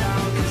back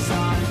down, 'cause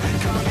I'm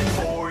coming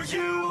for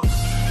you.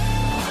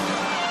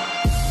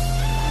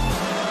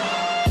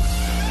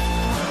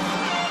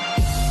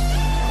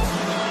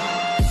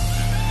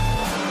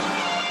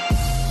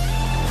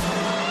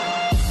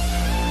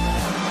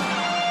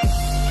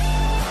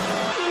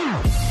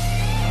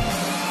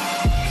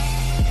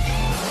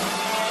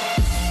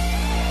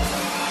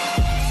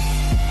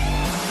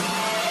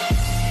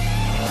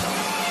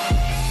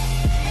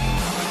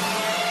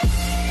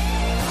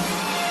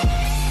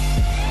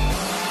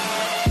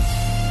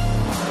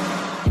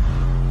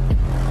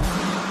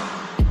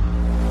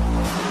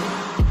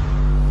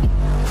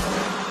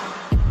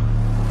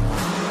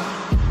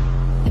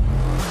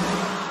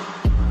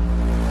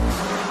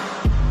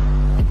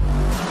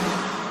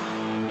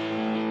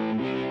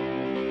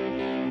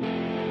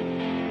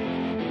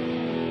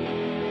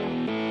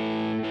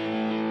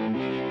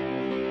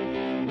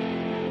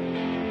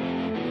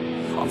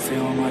 I'm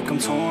feeling like I'm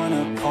torn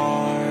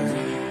apart,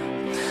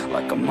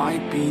 like I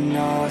might be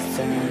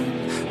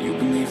nothing. You've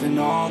been leaving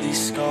all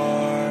these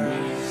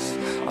scars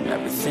on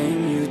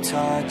everything you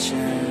touch,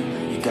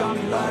 and you got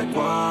me like,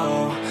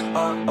 whoa,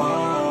 oh,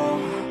 oh,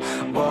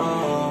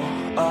 whoa,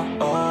 oh,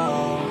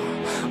 oh,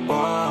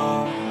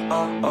 whoa,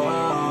 oh,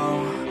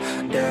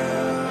 oh,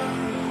 yeah.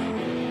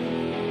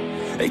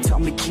 They tell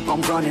me keep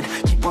on running,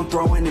 keep on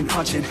throwing and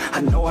punching. I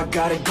know I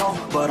gotta go,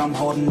 but I'm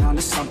holding on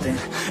to something.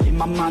 In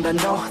my mind I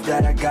know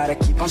that I gotta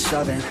keep on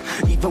shoving.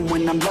 Even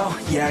when I'm low,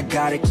 yeah, I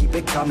gotta keep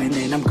it coming.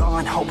 And I'm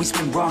gone, always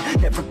been wrong,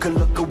 never could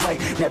look away.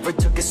 Never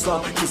took it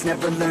slow, kids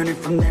never learning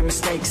from their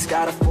mistakes.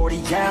 Got a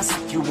 40 ounce,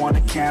 if you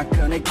wanna count,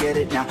 gonna get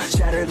it now.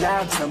 Shatter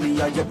loud, tell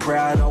me are you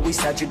proud, always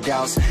had your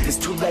doubts. It's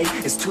too late,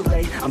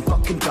 I'm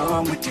fucking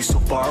done with you. So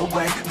far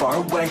away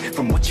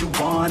from what you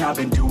want. I've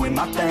been doing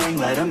my thing,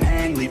 let them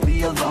hang, leave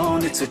me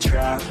alone. It's a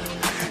trap,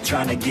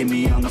 trying to get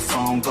me on the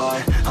phone,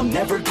 but I'll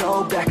never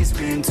go back, it's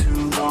been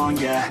too long,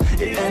 yeah.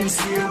 It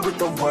ends here with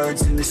the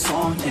words in this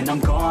song, and I'm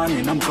gone,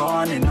 and I'm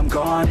gone, and I'm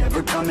gone,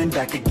 never coming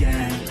back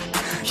again.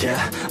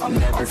 Yeah, I'm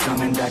never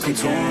coming back again.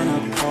 Torn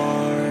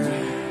apart,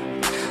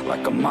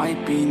 like I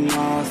might be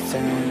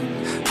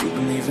nothing. You've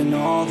been leaving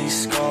all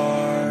these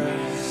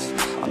scars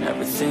on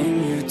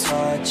everything you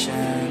touch,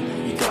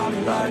 and you got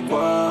me like,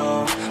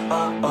 whoa,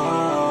 oh,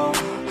 oh,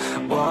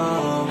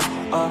 whoa,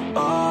 oh,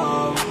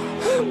 oh,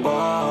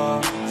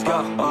 whoa,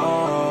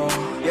 oh,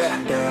 yeah,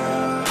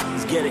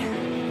 let's get it.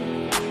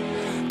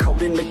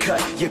 Cold in the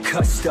cut, your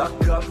cut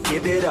stuck up,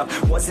 give it up.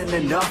 Wasn't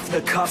enough,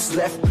 the cuffs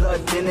left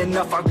blood thin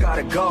enough. I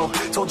gotta go,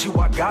 told you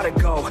I gotta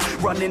go.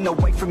 Running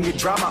away from your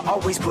drama,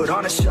 always put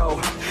on a show.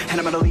 And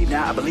I'm gonna leave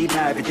now, I believe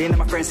now. Everything that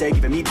my friends say,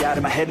 giving me doubt.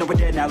 In my head, no, we're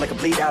dead now, like a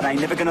bleed out. I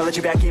ain't never gonna let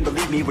you back in,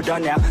 believe me, we're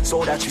done now.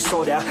 Sold out, you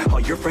sold out, all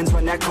your friends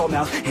run that cold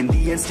mouth. In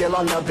the end, still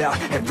all about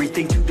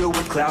everything to do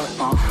with clout.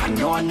 I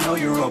know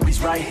you're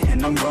always right,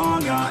 and I'm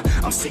wrong,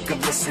 I'm sick of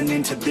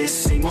listening to this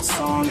same old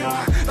song,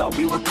 thought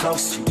we were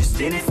close, you just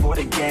in it for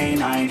the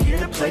gain. I ain't here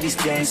to play these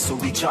games, so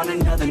reach on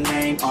another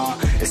name,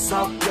 it's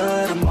all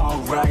good, I'm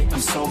alright, I'm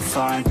so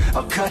fine.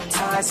 I'll cut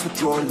ties with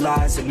your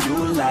lies, a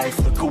new life,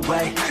 look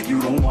away, you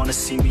don't wanna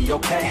see me,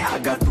 okay, I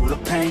got through the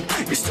pain,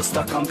 you're still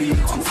stuck on being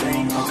too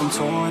vain. Like I'm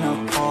torn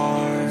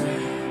apart,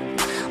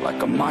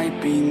 like I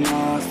might be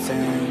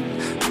nothing.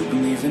 You've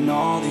been leaving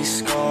all these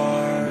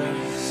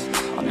scars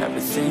on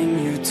everything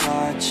you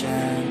touch,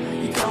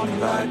 and you got me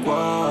like,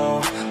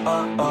 whoa,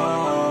 oh,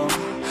 oh,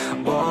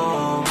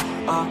 whoa,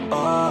 oh,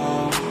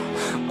 oh,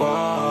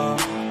 whoa,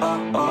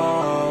 oh,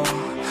 oh,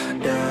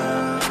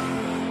 yeah.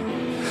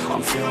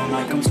 I'm feeling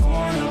like I'm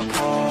torn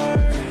apart,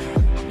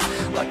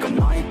 like I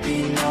might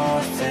be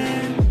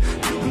nothing.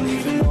 You've been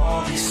leaving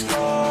all these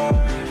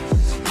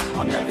scars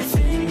on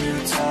everything you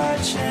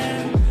touch,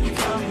 and you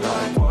got me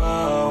like,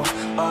 whoa,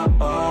 oh,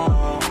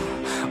 oh,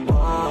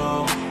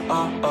 whoa,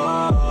 oh,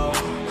 oh,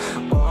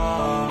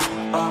 whoa,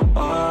 oh,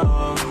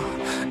 oh,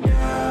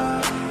 yeah.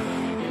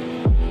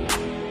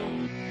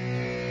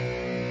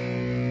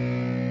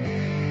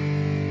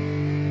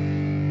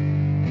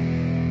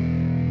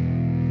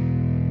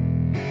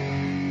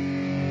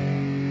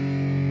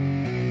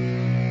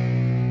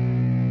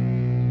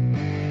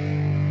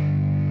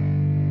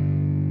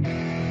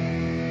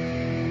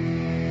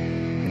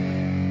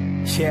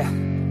 Yeah,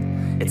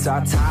 it's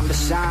our time to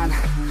shine.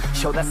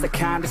 Show that's the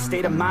kind of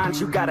state of mind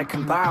you gotta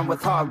combine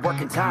with hard work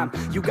and time.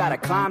 You gotta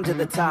climb to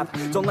the top.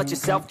 Don't let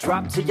yourself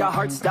drop till your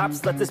heart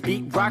stops. Let this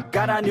beat rock.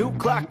 Got a new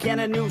clock and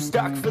a new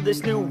stock for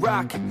this new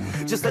rock.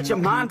 Just let your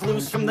mind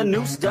loose from the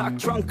new stock.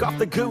 Drunk off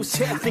the goose,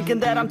 thinking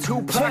that I'm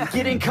too pop.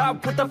 Getting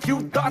caught with a few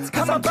thoughts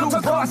cause I'm too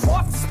lost.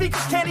 Off the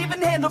speakers can't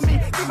even handle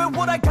me. Giving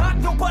what I got,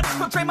 nobody's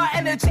gonna drain my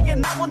energy.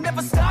 And I will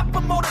never stop,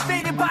 I'm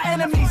motivated by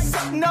enemies.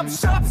 Setting up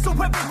shop so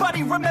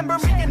everybody remember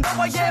me. And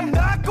though I am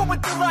not going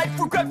through life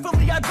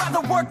regretfully, I'd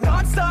rather work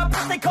non-stop,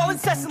 what they call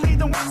incessantly,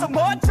 than want some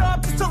more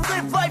job just to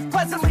live life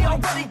pleasantly.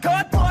 Already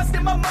got lost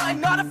in my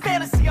mind, not a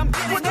fantasy, I'm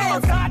getting with all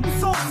forgotten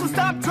souls, so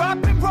stop,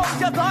 drop, and roll.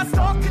 You lost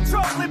all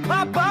control and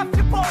pop off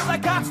your ball. I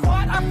got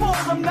squat, I fall,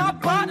 I'm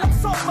not bought, I'm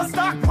sold. My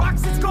stock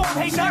rocks, it's gold.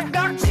 Hey, knock,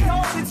 knock, she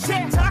holding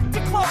shit, talk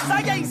to close.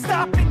 I ain't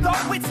stopping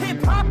though, it's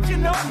hip-hop, you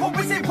know. Or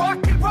is it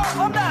rock and roll?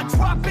 I'm not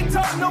dropping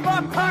down, no,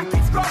 my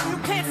pocket's grown. You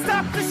can't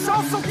stop the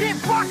show, so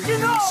get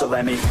rockin' on. So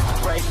let me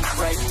break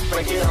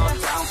it all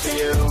down for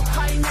you.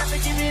 I ain't never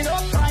giving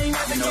up, I ain't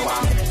never giving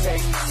up.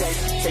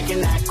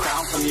 Taking that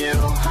crown from you.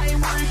 I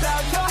ain't worried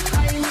about you,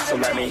 I ain't never. So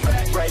let me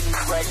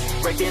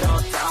break it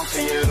all down for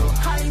you.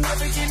 I ain't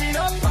never giving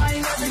up, I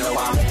ain't never.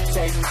 I'm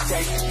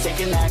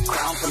taking that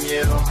crown from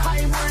you. I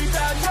ain't worried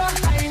about you,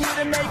 I ain't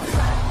never make.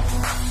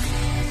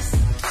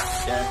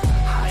 Yeah,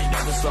 I ain't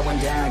never slowing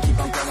down, keep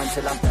on going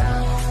till I'm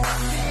down.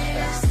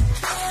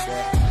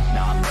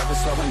 No, I'm never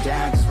slowing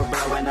down, cause we're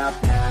blowing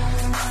up now.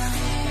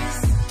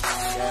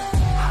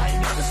 I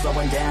ain't never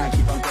slowing down,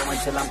 keep on going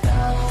till I'm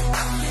down.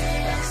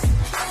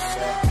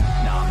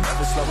 No, I'm never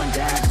never slowing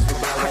down,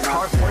 I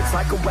carve words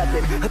like a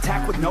weapon,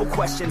 attack with no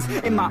questions,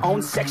 in my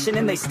own section,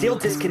 and they still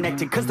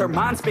disconnected, cause their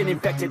mind's been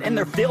infected, and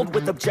they're filled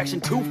with objection,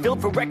 too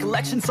filled for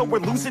recollection, so we're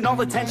losing all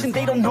attention.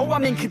 They don't know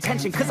I'm in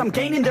contention, cause I'm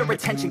gaining their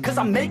attention, cause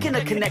I'm making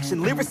a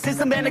connection.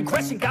 Lyricism and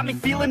aggression got me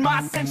feeling my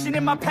ascension,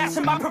 in my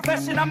passion, my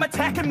profession, I'm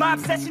attacking my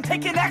obsession,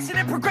 taking action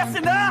and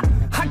progressing.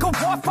 I go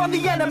off on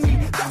the enemy,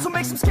 that's what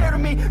makes them scared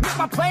of me. Make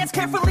my plans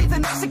carefully,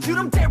 then execute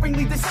them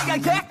daringly. They say I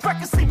act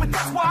recklessly, but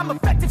that's why I'm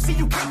effective. See,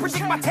 you can't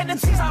predict my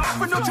tendencies, I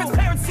offer no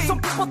transparency. Some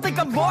people think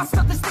I'm lost,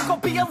 others think I'll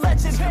be a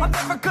legend. I'm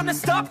never gonna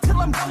stop till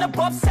I'm one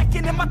above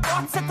second, and my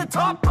thoughts at the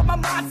top, but my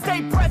mind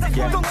stay present.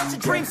 Don't let your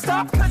dreams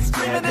stop, cause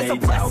dreaming is a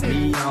blessing.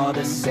 They tell me all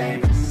the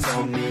same,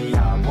 told me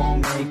I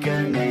won't make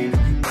a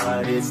name,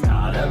 but it's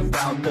not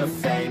about the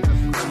fame,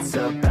 it's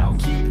about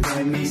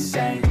keeping me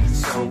sane.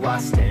 So I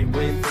stay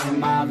within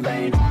my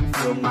lane,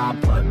 feel my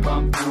blood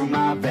pump through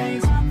my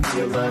veins,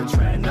 feel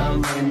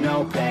adrenaline,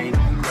 no pain,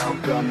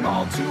 welcome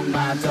all to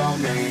my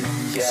domain.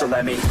 Yeah. So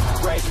let me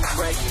break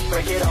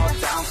it all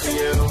down for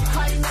you.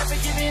 I ain't never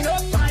giving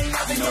up, I ain't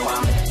never giving up.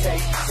 I'm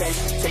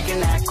taking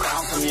that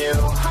crown from you.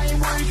 I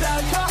ain't worried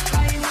about you,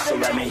 I ain't never. So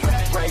let me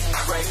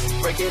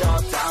break it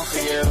all down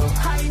for you.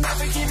 I ain't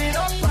never giving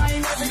up, I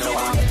ain't never giving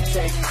up. I'm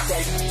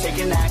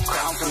taking that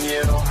crown from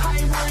you. I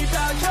ain't worried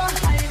about you,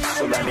 I ain't never.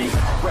 So let me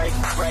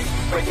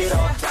break it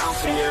all down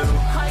for you.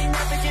 I ain't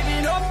never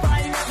giving up, I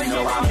ain't never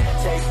giving up. I'm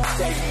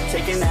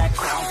taking that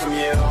crown from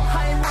you.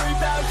 I ain't worried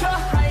about you,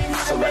 I ain't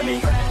never. So let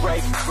me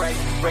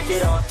break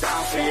it all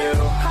down for you.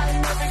 I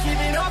ain't never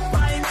giving up,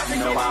 I ain't never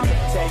giving up. I'm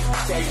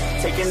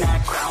taking that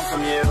crown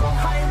from you.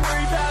 I ain't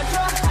worried about you,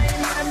 I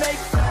ain't never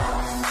make.